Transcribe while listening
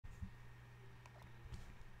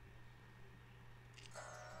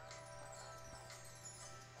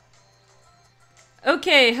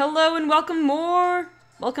Okay, hello and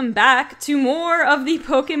welcome back to more of the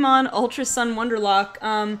Pokemon Ultra Sun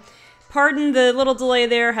Wonderlocke. Pardon the little delay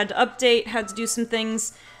there, had to update, had to do some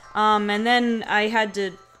things, and then I had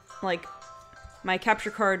to, like, my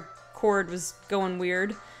capture card cord was going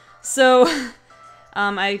weird, so,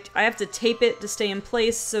 I have to tape it to stay in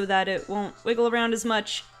place so that it won't wiggle around as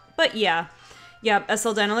much, but yeah,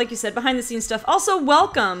 SL Dino, like you said, behind the scenes stuff. Also,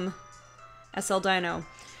 welcome, SL Dino.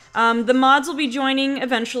 The mods will be joining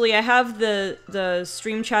eventually. I have the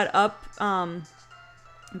stream chat up,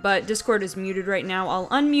 but Discord is muted right now. I'll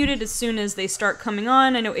unmute it as soon as they start coming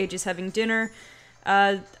on. I know AJ is having dinner.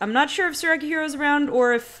 I'm not sure if Suraki Hero is around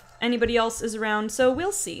or if anybody else is around, so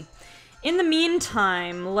we'll see. In the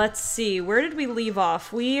meantime, let's see. Where did we leave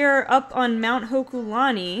off? We are up on Mount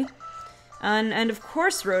Hokulani. And of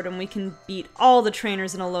course, Rotom, we can beat all the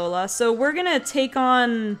trainers in Alola. So we're gonna take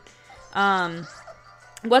on,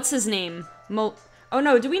 what's his name? Oh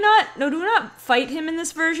no, do we not fight him in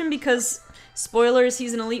this version because, spoilers,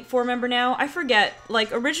 he's an Elite Four member now? I forget.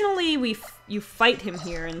 Like, originally you fight him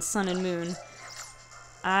here in Sun and Moon.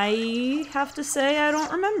 I have to say I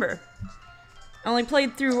don't remember. I only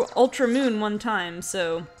played through Ultra Moon one time,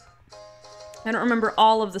 so I don't remember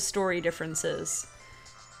all of the story differences.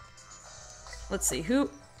 Let's see,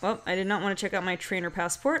 well, I did not want to check out my trainer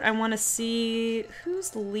passport. I want to see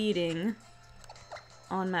who's leading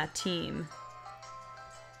on that team.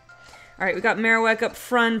 Alright, we got Marowak up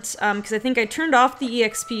front, because I think I turned off the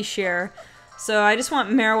EXP share, so I just want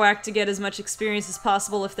Marowak to get as much experience as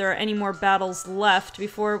possible if there are any more battles left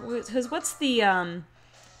before, because what's the,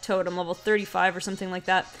 totem, level 35 or something like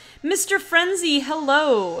that. Mr. Frenzy,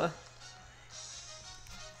 hello!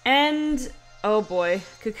 And, oh boy,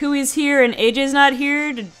 Kukui's here and AJ's not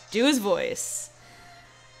here to do his voice.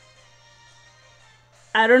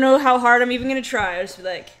 I don't know how hard I'm even gonna try. I'll just be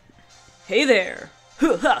like, hey there.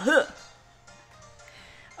 Oh,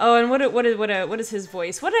 and what is his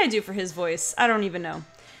voice? What did I do for his voice? I don't even know.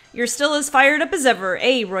 You're still as fired up as ever,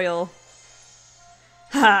 eh, Royal?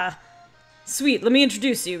 Ha! Sweet, let me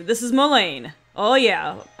introduce you. This is Mullane. Oh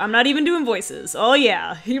yeah, I'm not even doing voices. Oh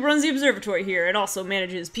yeah, he runs the observatory here and also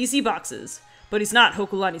manages PC boxes. But he's not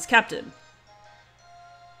Hokulani's captain.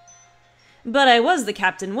 But I was the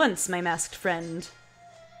captain once, my masked friend.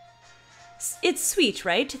 It's sweet,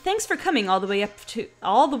 right? Thanks for coming all the way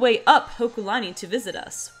up Hokulani to visit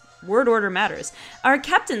us. Word order matters. Our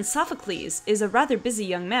captain, Sophocles, is a rather busy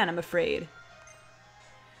young man, I'm afraid.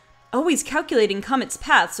 Always calculating comets'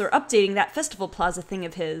 paths or updating that festival plaza thing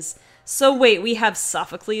of his. So wait, we have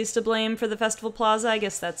Sophocles to blame for the festival plaza? I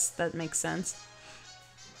guess that makes sense.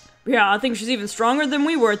 Yeah, I think she's even stronger than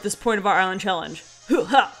we were at this point of our island challenge.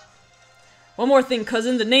 Ha! One more thing,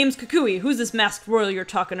 cousin. The name's Kukui. Who's this masked royal you're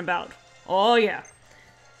talking about? Oh, yeah.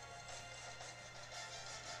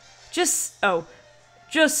 Just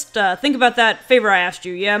think about that favor I asked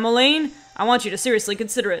you, yeah, Mullane? I want you to seriously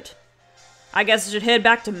consider it. I guess I should head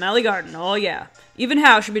back to Mally Garden, oh yeah. Even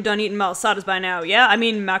How should be done eating malasadas by now, yeah? I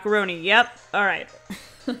mean macaroni, yep. Alright.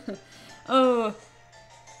 Oh.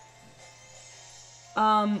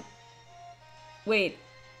 Wait.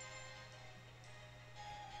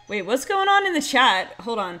 Wait, what's going on in the chat?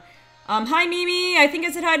 Hold on. Hi Mimi, I think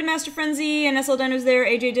I said hi to Master Frenzy and SL Dino's there.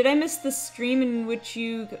 AJ, did I miss the stream in which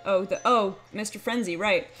you... Oh, Mr. Frenzy,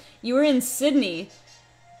 right. You were in Sydney.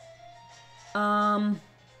 And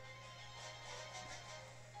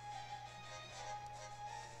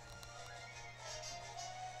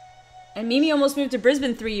Mimi almost moved to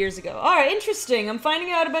Brisbane 3 years ago. Alright, interesting. I'm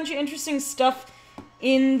finding out a bunch of interesting stuff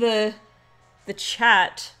in the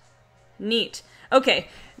chat. Neat. Okay,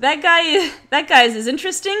 that guy is as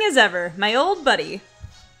interesting as ever. My old buddy.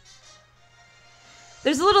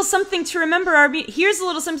 There's a little something to remember here's a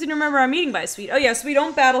little something to remember our meeting by, Sweet. Oh yeah, so we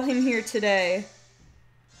don't battle him here today.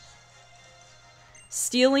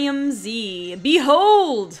 Steelium Z.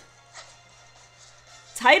 Behold!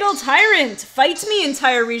 Tidal Tyrant! Fight me,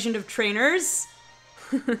 entire region of trainers!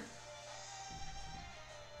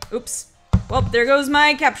 Oops. Well, there goes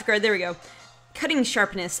my capture card. There we go. Cutting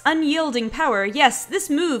sharpness, unyielding power. Yes, this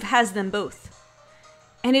move has them both.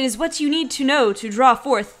 And it is what you need to know to draw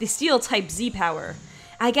forth the Steel-type Z power.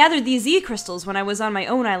 I gathered these Z crystals when I was on my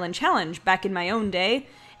own island challenge back in my own day,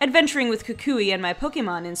 adventuring with Kukui and my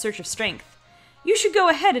Pokémon in search of strength. You should go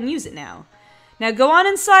ahead and use it now. Now go on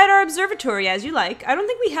inside our observatory as you like. I don't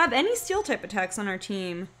think we have any Steel-type attacks on our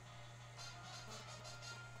team.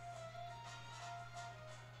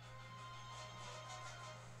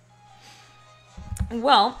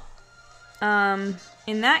 Well,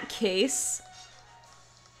 in that case,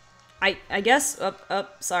 I guess,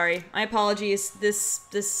 sorry, my apologies, this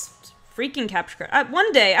freaking capture card.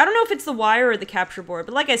 One day, I don't know if it's the wire or the capture board,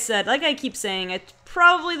 but like I said, like I keep saying, it's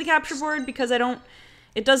probably the capture board because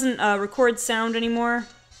it doesn't record sound anymore.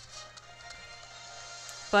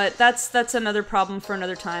 But that's another problem for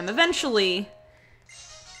another time. Eventually,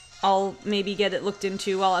 I'll maybe get it looked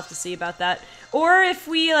into. I'll have to see about that. Or if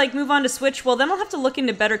we, like, move on to Switch, well, then I'll have to look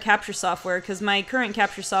into better capture software, because my current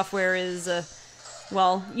capture software is,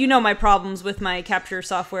 well, you know my problems with my capture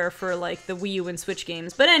software for, like, the Wii U and Switch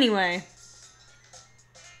games. But anyway.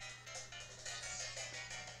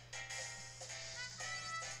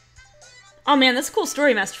 Oh man, that's a cool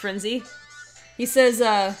story, Master Frenzy. He says,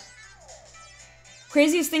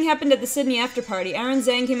 craziest thing happened at the Sydney after party. Aaron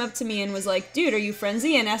Zhang came up to me and was like, dude, are you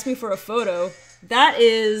Frenzy? And asked me for a photo. That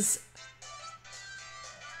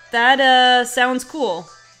sounds cool.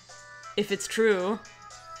 If it's true.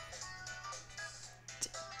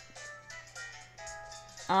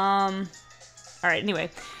 Alright, anyway.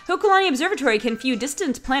 Hokulani Observatory can view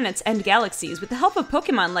distant planets and galaxies with the help of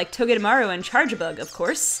Pokemon like Togedemaru and Charjabug, of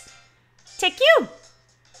course. Take you!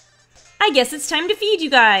 I guess it's time to feed you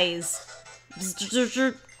guys!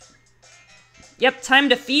 Yep, time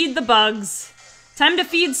to feed the bugs. Time to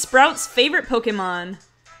feed Sprout's favorite Pokemon.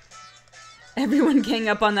 Everyone gang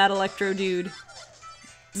up on that Electro dude.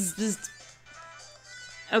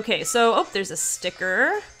 Okay, so, oh, there's a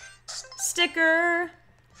sticker. Sticker!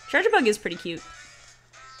 Charjabug is pretty cute,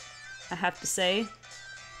 I have to say.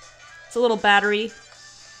 It's a little battery.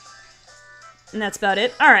 And that's about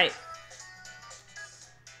it. Alright.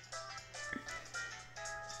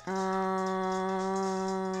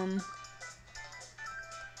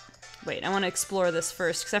 Wait, I want to explore this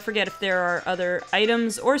first, because I forget if there are other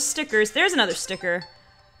items or stickers. There's another sticker.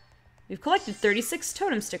 We've collected 36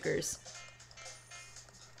 totem stickers.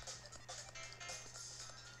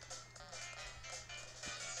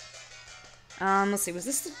 Let's see, was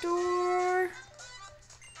this the door?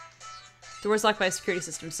 Door's locked by a security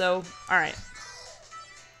system, so, alright.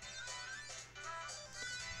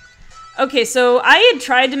 Okay, so I had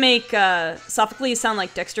tried to make Sophocles sound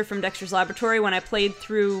like Dexter from Dexter's Laboratory when I played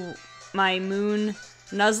through my Moon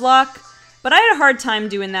Nuzlocke, but I had a hard time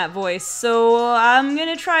doing that voice, so I'm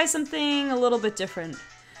gonna try something a little bit different.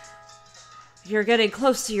 You're getting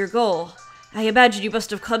close to your goal. I imagine you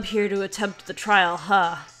must have come here to attempt the trial,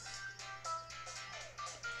 huh?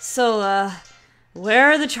 So,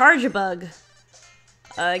 where are the Charjabug?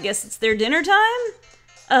 I guess it's their dinner time?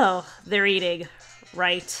 Oh, they're eating.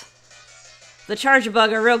 Right. The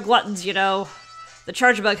Charjabug are real gluttons, you know. The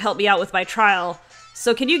Charjabug helped me out with my trial.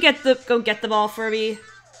 So can you go get them all for me?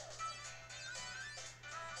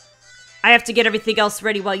 I have to get everything else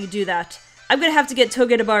ready while you do that. I'm gonna have to get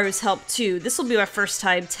Togedemaru's help too. This will be our first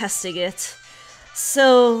time testing it.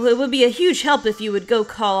 So it would be a huge help if you would go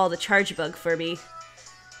call all the Charjabug for me.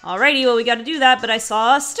 Alrighty, well we gotta do that, but I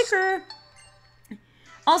saw a sticker.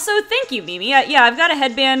 Also, thank you, Mimi. Yeah, I've got a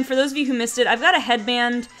headband. For those of you who missed it, I've got a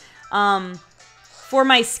headband, for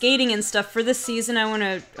my skating and stuff. For this season,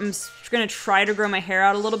 I'm gonna try to grow my hair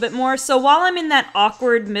out a little bit more. So while I'm in that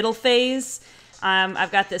awkward middle phase,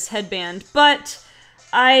 I've got this headband. But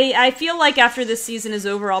I feel like after this season is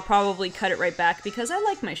over, I'll probably cut it right back because I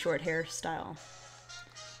like my short hairstyle.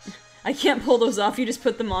 I can't pull those off. You just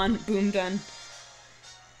put them on. Boom, done.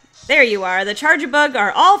 There you are. The Charjabug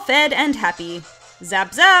are all fed and happy.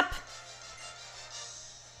 Zap, zap.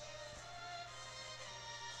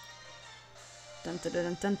 Dun dun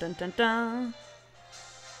dun dun dun dun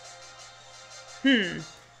dun.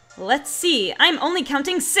 Let's see. I'm only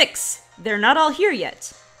counting 6. They're not all here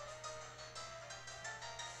yet.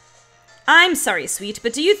 I'm sorry, Sweet,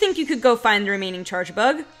 but do you think you could go find the remaining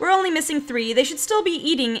Charjabug? We're only missing 3. They should still be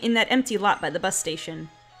eating in that empty lot by the bus station.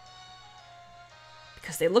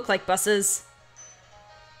 Because they look like buses.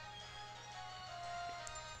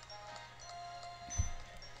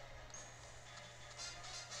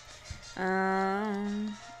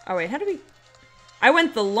 Oh wait, how do we... I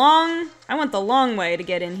went the long way to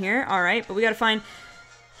get in here. Alright, but we gotta find...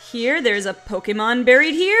 Here, there's a Pokemon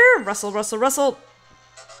buried here. Rustle, rustle, rustle.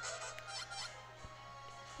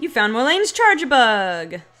 You found Morlane's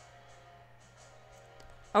Charjabug.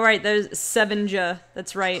 Alright, there's Sevenja.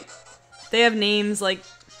 That's right. They have names like...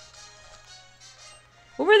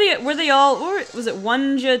 What were they all... Was it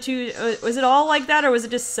Oneja, two... Was it all like that, or was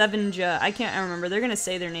it just Sevenja? I can't remember. They're gonna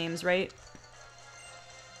say their names, right?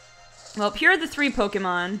 Well, here are the 3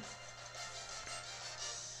 Pokemon.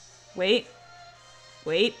 Wait.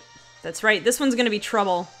 Wait. That's right. This one's gonna be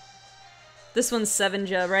trouble. This one's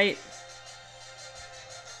Sevenja, right?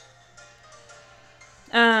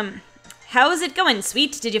 How is it going,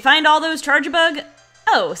 Sweet? Did you find all those Charjabug?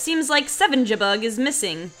 Oh, seems like Sevenjabug is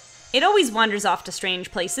missing. It always wanders off to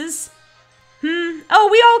strange places.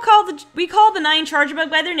 Oh, we call the 9 Charjabug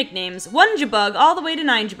by their nicknames. Wonderlocke all the way to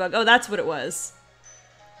 9Jabug. Oh, that's what it was.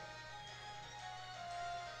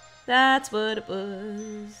 That's what it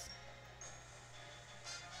was.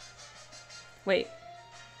 Wait.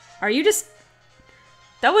 Are you just...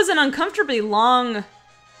 That was an uncomfortably long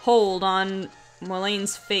hold on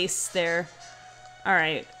Mullane's face there.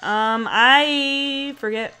 Alright. I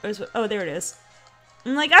forget... Oh, there it is.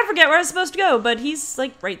 I'm like, I forget where I was supposed to go, but he's,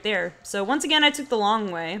 like, right there. So, once again, I took the long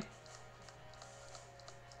way.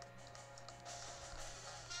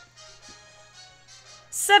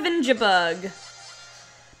 Charjabug.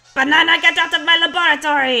 Banana, get out of my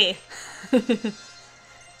laboratory!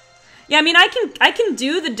 Yeah, I mean, I can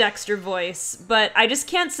do the Dexter voice, but I just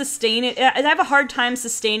can't sustain it. I have a hard time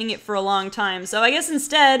sustaining it for a long time. So I guess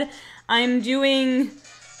instead, I'm doing,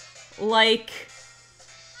 like,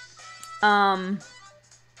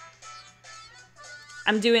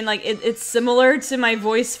 it's similar to my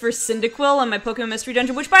voice for Cyndaquil on my Pokemon Mystery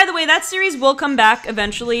Dungeon, which, by the way, that series will come back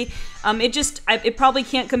eventually. It probably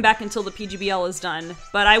can't come back until the PGBL is done,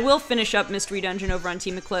 but I will finish up Mystery Dungeon over on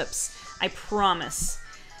Team Eclipse. I promise.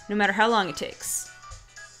 No matter how long it takes.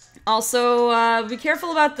 Also, be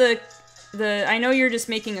careful about the... I know you're just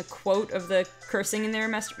making a quote of the cursing in there,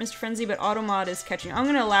 Mr. Frenzy, but Automod is catching. I'm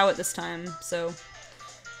gonna allow it this time, so...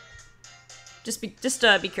 Just be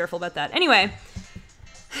careful about that. Anyway...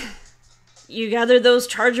 You gathered those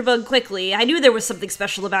Charjabug quickly. I knew there was something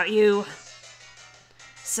special about you.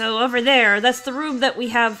 So, over there, that's the room that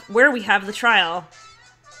where we have the trial.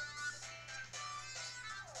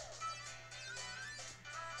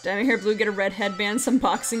 Diamond Hair Blue get a red headband, some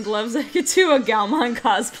boxing gloves. I could do a Galmon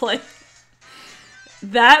cosplay.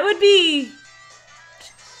 That would be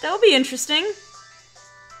interesting.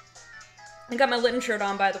 I got my Litten shirt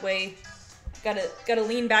on, by the way. Gotta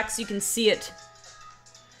lean back so you can see it.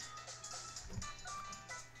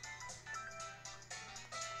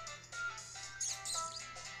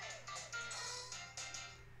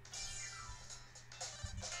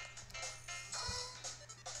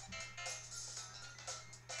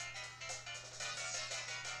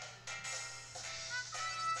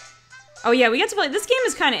 Oh yeah, we get to play. This game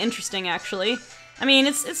is kind of interesting, actually. I mean,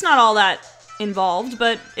 it's not all that involved,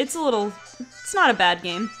 but it's not a bad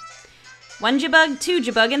game. 1Jabug,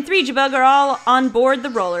 2Jabug, and 3Jabug are all on board the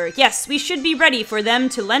roller. Yes, we should be ready for them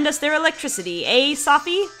to lend us their electricity, eh,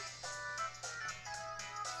 Safi?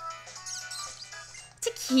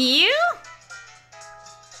 Thank you.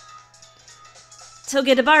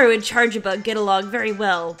 Togedemaru and Charjabug get along very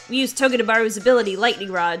well. We use Togedemaru's ability, Lightning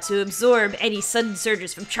Rod, to absorb any sudden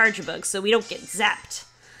surges from Charjabug so we don't get zapped.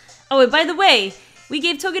 Oh, and by the way, we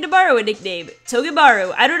gave Togedemaru a nickname.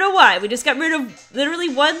 Togedemaru. I don't know why. We just got rid of literally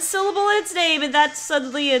one syllable in its name, and that's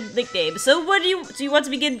suddenly a nickname. So what do you want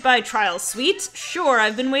to begin by trial? Sweet? Sure,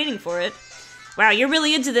 I've been waiting for it. Wow, you're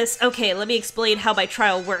really into this. Okay, let me explain how my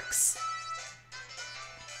trial works.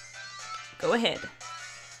 Go ahead.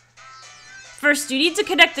 First, you need to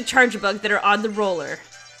connect the Charjabug that are on the roller.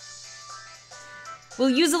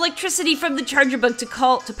 We'll use electricity from the Charjabug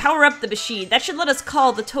to power up the machine. That should let us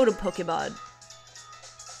call the totem Pokemon.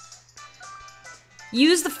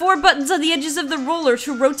 Use the 4 buttons on the edges of the roller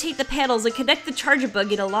to rotate the panels and connect the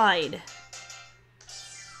Charjabug in a line.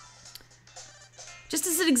 Just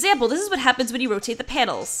as an example, this is what happens when you rotate the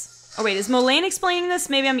panels. Oh wait, is Mullane explaining this?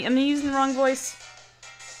 Maybe I'm using the wrong voice.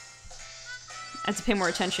 I have to pay more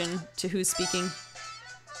attention to who's speaking.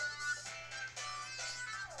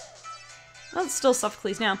 Well, it's still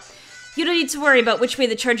Sophocles now. You don't need to worry about which way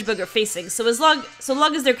the Charjabug are facing, so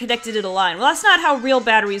long as they're connected in a line. Well, that's not how real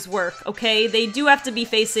batteries work, okay? They do have to be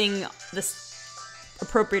facing this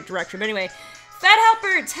appropriate direction. But anyway, Fat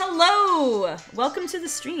Halpert, hello! Welcome to the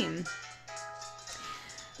stream.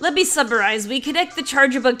 Let me summarize. We connect the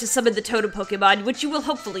Charjabug to summon the totem Pokemon, which you will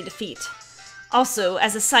hopefully defeat. Also,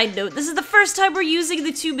 as a side note, this is the first time we're using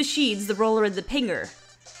the 2 machines, the roller and the pinger.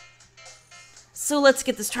 So let's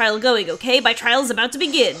get this trial going, okay? My trial is about to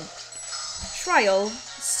begin. Trial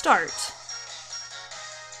start.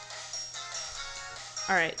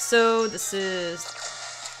 Alright, so this is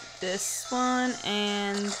this one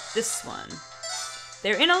and this one.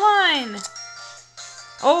 They're in a line!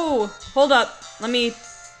 Oh, hold up. Let me...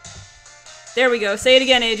 There we go. Say it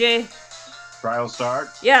again, AJ. Trial start?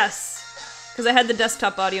 Yes. Because I had the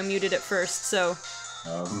desktop audio muted at first, so...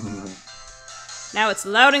 Now it's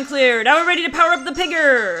loud and clear. Now we're ready to power up the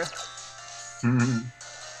pigger!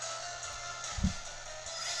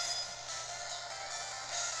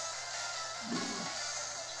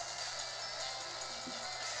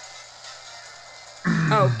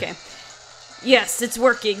 Oh, okay. Yes, it's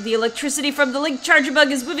working. The electricity from the linked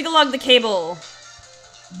Charjabug is moving along the cable.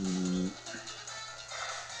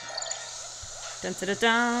 Dun dun dun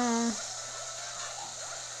dun.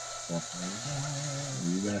 Are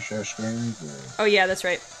you gonna share screens? Or? Oh yeah, that's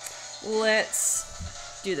right. Let's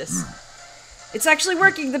do this. It's actually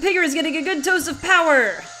working. The pigger is getting a good dose of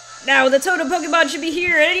power. Now the totem Pokemon should be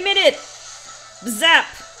here at any minute. Zap.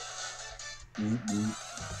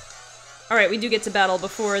 All right, we do get to battle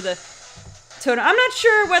before the totem. I'm not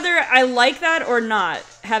sure whether I like that or not,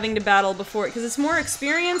 having to battle before, because it's more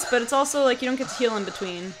experience, but it's also like you don't get to heal in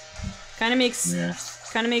between. Kind of makes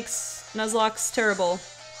Nuzlocke's terrible.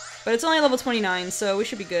 But it's only level 29, so we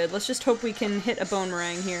should be good. Let's just hope we can hit a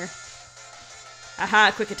Boomerang here.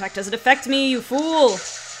 Aha, quick attack doesn't affect me, you fool!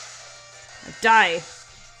 Die.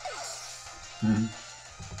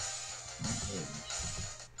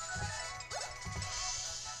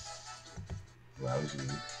 Lousy.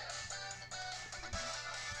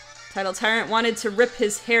 Tidal Tyrant wanted to rip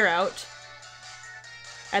his hair out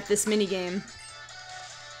at this minigame.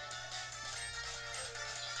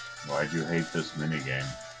 Why'd you hate this minigame?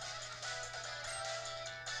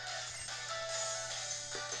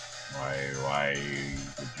 Why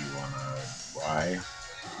would you wanna... Why?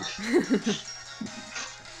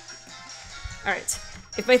 Alright.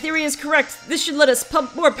 If my theory is correct, this should let us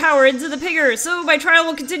pump more power into the pigger, so my trial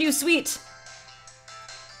will continue, sweet!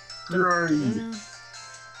 Alright,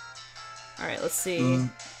 let's see.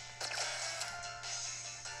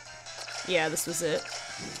 Yeah, this was it.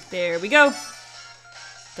 There we go!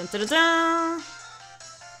 Dun dun dun dun!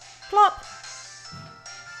 Plop!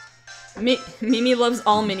 Mimi loves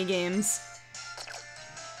all minigames.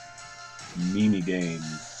 Mimi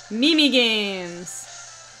games. Mimi games!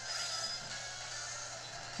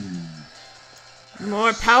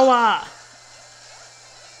 More power!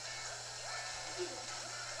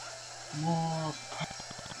 More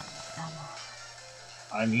power.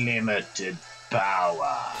 Unlimited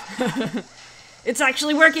power. It's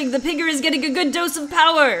actually working! The pigger is getting a good dose of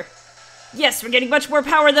power! Yes, we're getting much more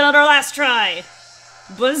power than on our last try!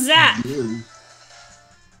 Bazap!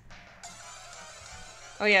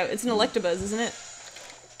 Oh yeah, it's an Electabuzz, isn't it?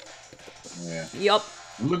 Yeah. Yup.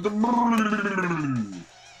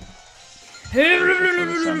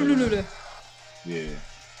 Yeah.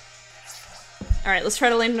 Alright, let's try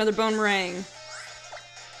to land another Boomerang.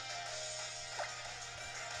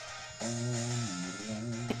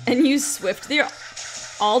 And use Swift. They're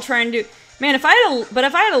all trying to do... Man, if I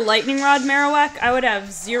had a Lightning Rod Marowak, I would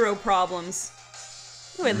have zero problems.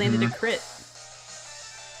 Ooh, I landed a crit.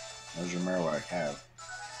 What does your Marowak have?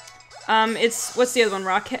 It's... What's the other one?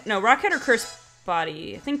 Rockhead? No, Rockhead or Curse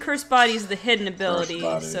Body? I think Curse Body is the hidden ability,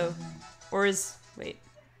 so... Or is... Wait.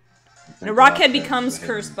 No, Rockhead becomes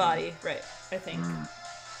Curse Body. Right, I think.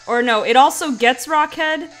 Or no, it also gets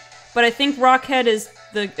Rockhead, but I think Rockhead is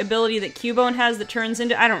the ability that Cubone has that turns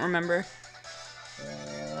into... I don't remember.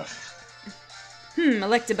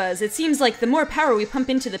 Electabuzz. It seems like the more power we pump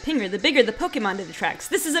into the pinger, the bigger the Pokemon it attracts.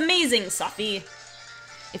 This is amazing, Sophie!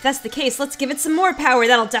 If that's the case, let's give it some more power.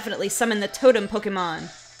 That'll definitely summon the totem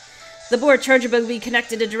Pokemon. The more Charjabug will be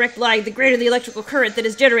connected to direct line, the greater the electrical current that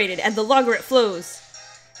is generated, and the longer it flows.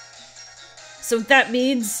 So that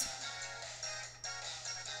means...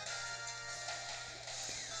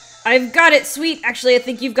 I've got it, sweet! Actually, I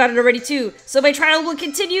think you've got it already too. So my trial will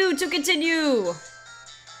continue to continue!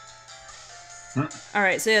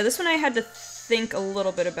 Alright, so yeah, this one I had to think a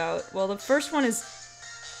little bit about. Well, the first one is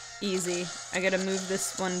easy. I gotta move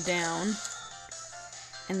this one down.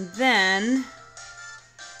 And then...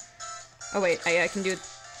 Oh wait, I can do it...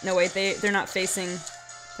 No wait, they're not facing...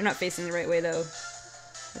 They're not facing the right way though.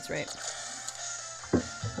 That's right.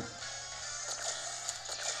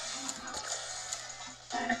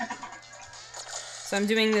 So I'm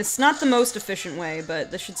doing this not the most efficient way,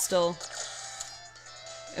 but this should still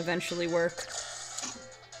eventually work.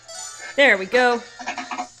 There we go.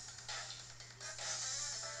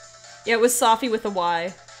 Yeah, it was Sophie with a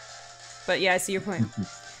Y. But yeah, I see your point.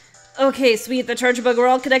 Okay, sweet, the Charjabug are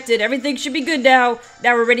all connected. Everything should be good now.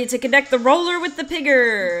 Now we're ready to connect the roller with the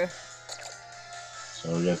pigger.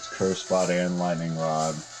 So it gets Curse Body and Lightning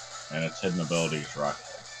Rod, and its hidden ability is Rocket.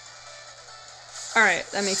 Alright,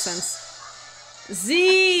 that makes sense.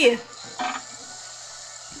 Z!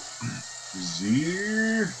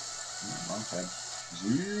 Z. Okay.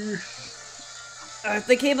 Z.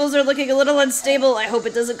 The cables are looking a little unstable. I hope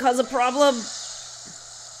it doesn't cause a problem.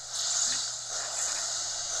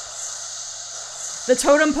 The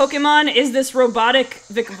totem Pokemon is this robotic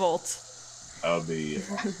Vikavolt. That'll be...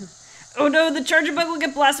 Oh no, the Charjabug will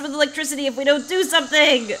get blasted with electricity if we don't do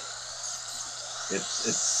something!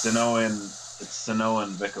 It's Sinnoh and It's Sinnoh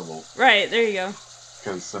and Vikavolt. Right, there you go.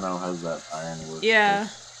 Because Sinnoh has that iron word. Yeah.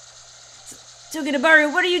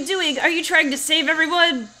 Togedemaru, what are you doing? Are you trying to save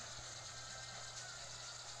everyone?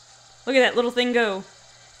 Look at that little thing go.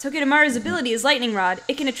 Togedemaru's ability is Lightning Rod.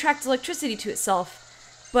 It can attract electricity to itself.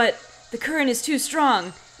 But the current is too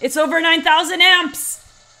strong. It's over 9,000 amps!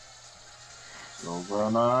 Over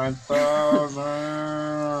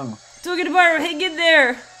 9,000! Togedemaru, hang in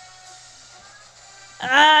there!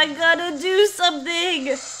 I gotta do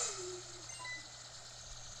something!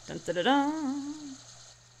 Dun, dun, dun, dun.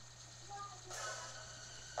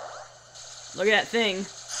 Look at that thing.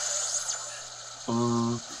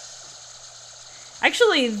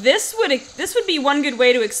 Actually, this would be one good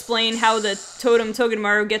way to explain how the totem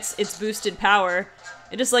Togedemaru gets its boosted power.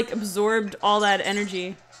 It just like absorbed all that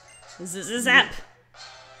energy. Zap!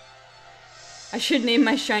 I should name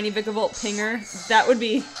my shiny Vikavolt Pinger. That would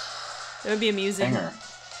be amusing. Pinger.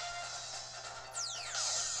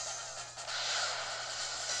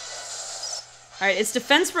 Alright, its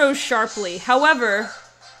defense rose sharply. However,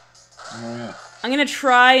 Oh, yeah. I'm gonna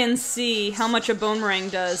try and see how much a Boomerang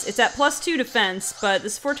does. It's at +2 defense, but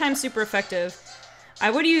this is 4 times super effective. I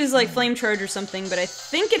would use like Flame Charge or something, but I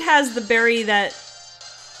think it has the berry that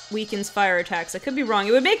weakens fire attacks. I could be wrong.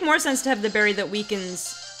 It would make more sense to have the berry that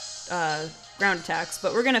weakens ground attacks,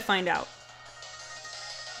 but we're gonna find out.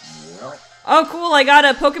 Yep. Oh cool, I got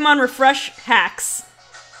a Pokemon Refresh Hacks.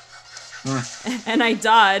 And I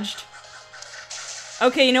dodged.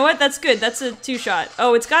 Okay, you know what? That's good. That's a 2-shot.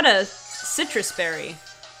 Oh, it's got a Citrus Berry.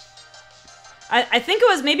 I think it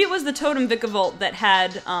was, maybe it was the Totem Vikavolt that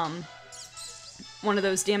had, one of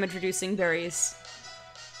those damage-reducing berries.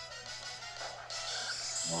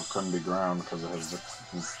 Well, it couldn't be ground because it has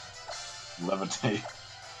levitate.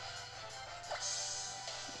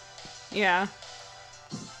 Yeah.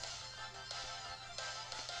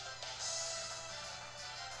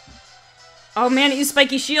 Oh man, it used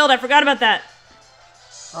Spiky Shield. I forgot about that.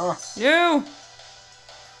 Oh. No!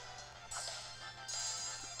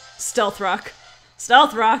 Stealth Rock.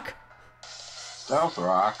 Stealth Rock! Stealth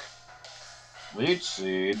Rock. Leech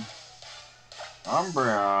Seed.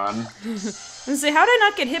 Umbreon. Let's see, how did I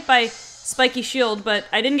not get hit by Spiky Shield? But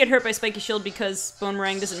I didn't get hurt by Spiky Shield because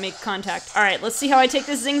Boomerang doesn't make contact. Alright, let's see how I take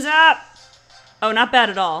this Zing Zap! Oh, not bad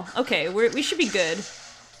at all. Okay, we should be good.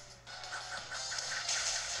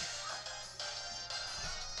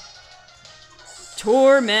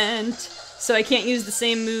 Torment! So I can't use the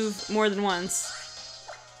same move more than once.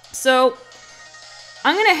 So,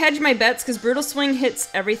 I'm gonna hedge my bets because Brutal Swing hits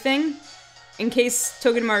everything in case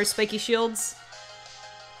Togedemaru Spiky Shields.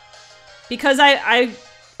 Because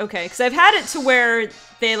because I've had it to where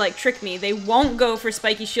they like trick me. They won't go for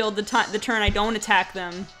Spiky Shield the turn I don't attack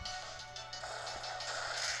them.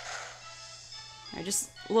 Alright,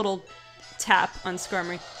 just a little tap on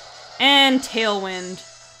Skarmory. And Tailwind.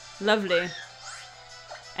 Lovely.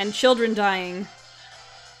 And children dying.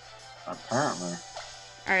 Apparently.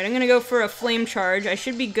 Alright, I'm gonna go for a Flame Charge. I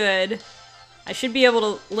should be good. I should be able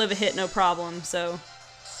to live a hit no problem, so...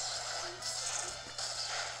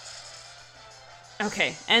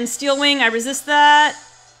 Okay, and Steel Wing, I resist that.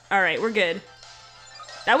 Alright, we're good.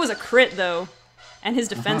 That was a crit, though. And his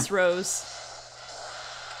defense rose.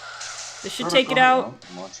 This should take it out.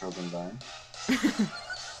 More children dying.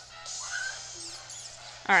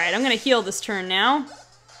 Alright, I'm gonna heal this turn now.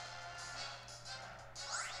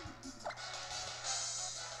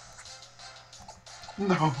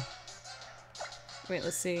 No. Wait,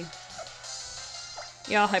 let's see.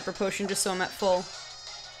 Yeah, I'll Hyper Potion just so I'm at full.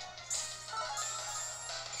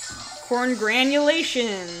 Corn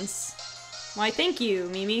Granulations! Why, thank you,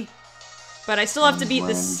 Mimi. But I still have to beat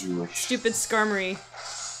this stupid Skarmory.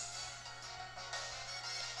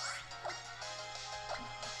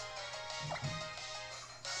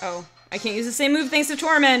 Oh, I can't use the same move thanks to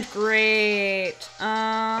Torment! Great!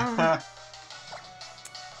 I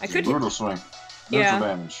could... Brutal Swing. Yeah.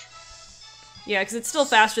 Neutral damage. Yeah, because it's still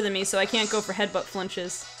faster than me, so I can't go for headbutt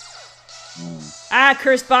flinches. Ah,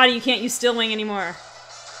 cursed body, you can't use Steel Wing anymore.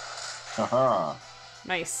 Haha.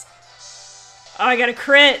 Nice. Oh, I got a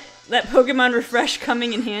crit! That Pokemon Refresh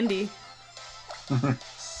coming in handy. Could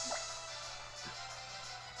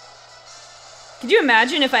you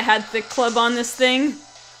imagine if I had Thick Club on this thing?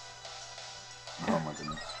 Oh my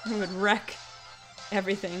goodness. It would wreck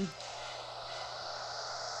everything.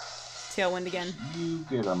 Tailwind again. You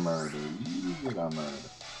get a murder. You get a murder.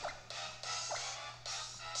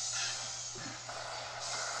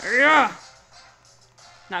 Yeah.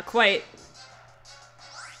 Not quite.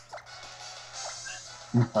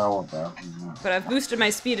 I want that. But I've boosted my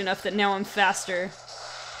speed enough that now I'm faster.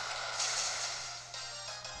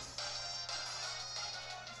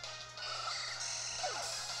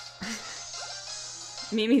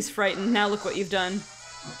 Mimi's frightened. Now look what you've done.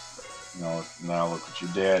 No, now look what you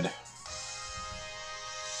did.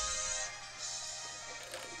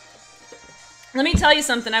 Let me tell you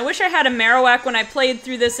something. I wish I had a Marowak when I played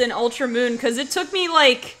through this in Ultra Moon, because it took me,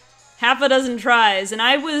 like, half a dozen tries, and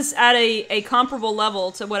I was at a comparable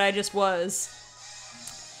level to what I just was.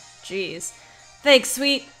 Jeez. Thanks,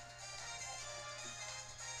 Sweet.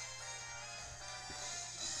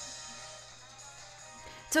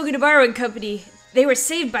 Togedemaru and company. They were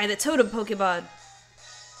saved by the Totem Pokemon.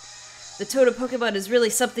 The Totem Pokemon is really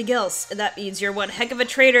something else, and that means you're one heck of a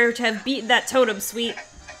traitor to have beaten that Totem, Sweet.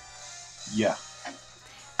 Yeah.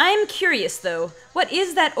 I'm curious, though. What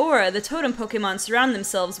is that aura the Totem Pokemon surround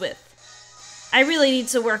themselves with? I really need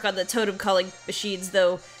to work on the totem calling machines,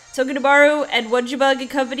 though. Togedemaru and Charjabug and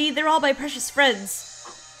company, they're all my precious friends.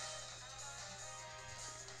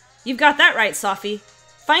 You've got that right, Sophie.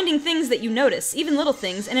 Finding things that you notice, even little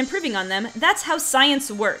things, and improving on them, that's how science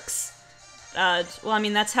works. Well, I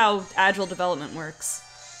mean, that's how agile development works.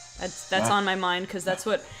 That's on my mind, because that's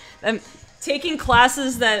what... taking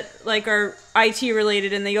classes that, like, are IT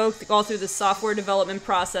related, and they go all through the software development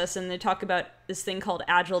process, and they talk about this thing called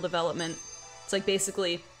agile development. It's like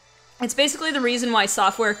basically the reason why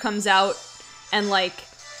software comes out and, like,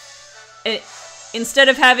 it, instead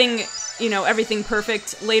of having, you know, everything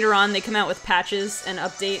perfect, later on they come out with patches and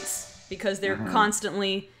updates, because they're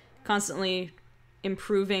constantly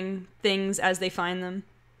improving things as they find them.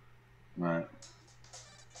 Right.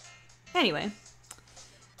 Anyway.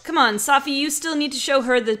 Come on, Safi, you still need to show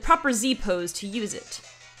her the proper Z pose to use it. ...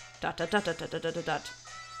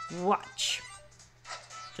 Watch.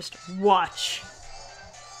 Just watch.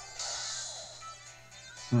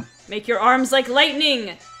 Make your arms like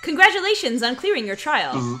lightning! Congratulations on clearing your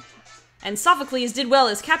trial. And Sophocles did well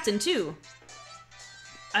as captain, too.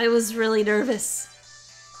 I was really nervous.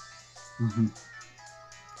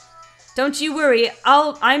 Don't you worry,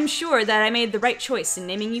 I'm sure that I made the right choice in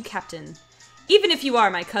naming you captain. Even if you are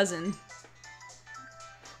my cousin.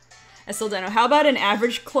 I still don't know. How about an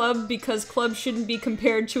average club? Because clubs shouldn't be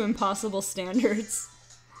compared to impossible standards.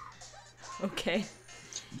 Okay.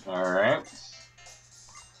 Alright.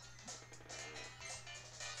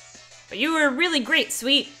 But you were really great,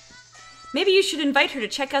 Sweet. Maybe you should invite her to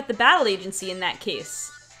check out the battle agency in that case.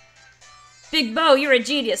 Big Bo, you're a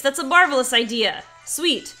genius. That's a marvelous idea.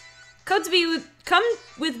 Sweet. Come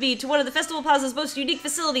with me to one of the Festival Plaza's most unique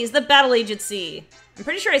facilities, the Battle Agency. I'm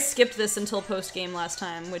pretty sure I skipped this until post-game last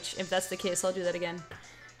time, which, if that's the case, I'll do that again.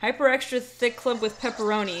 Hyper extra thick club with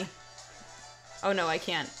pepperoni. Oh no, I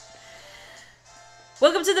can't.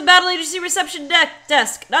 Welcome to the Battle Agency reception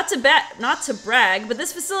desk. Not to brag, but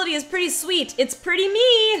this facility is pretty sweet. It's pretty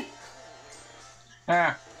me.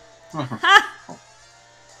 Ha!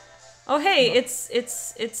 Oh hey, it's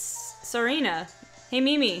Sarina. Hey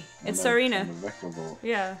Mimi, it's Sarina.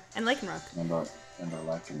 Yeah, and Lycanroc. And a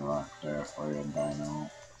Lycanroc there for you, Dino.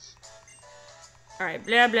 Alright,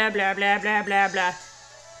 blah blah blah blah blah blah blah.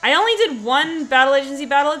 I only did one battle agency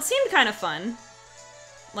battle. It seemed kind of fun.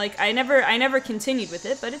 Like I never continued with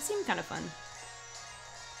it, but it seemed kind of fun.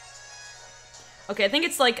 Okay, I think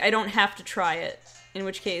it's like I don't have to try it. In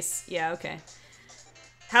which case, yeah, okay.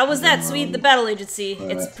 How was that, Sweet? The battle agency.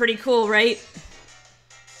 It's pretty cool, right?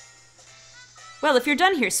 Well, if you're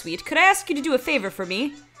done here, Sweet, could I ask you to do a favor for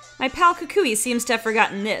me? My pal Kukui seems to have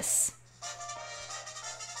forgotten this.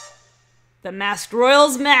 The Masked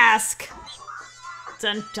Royal's mask!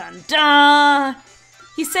 Dun dun dun!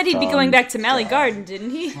 He said he'd be going back to Mally Garden, didn't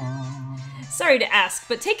he? Sorry to ask,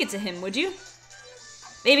 but take it to him, would you?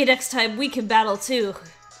 Maybe next time we can battle too.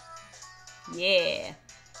 Yeah.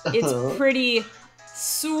 It's pretty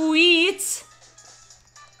sweet!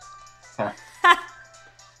 Ha.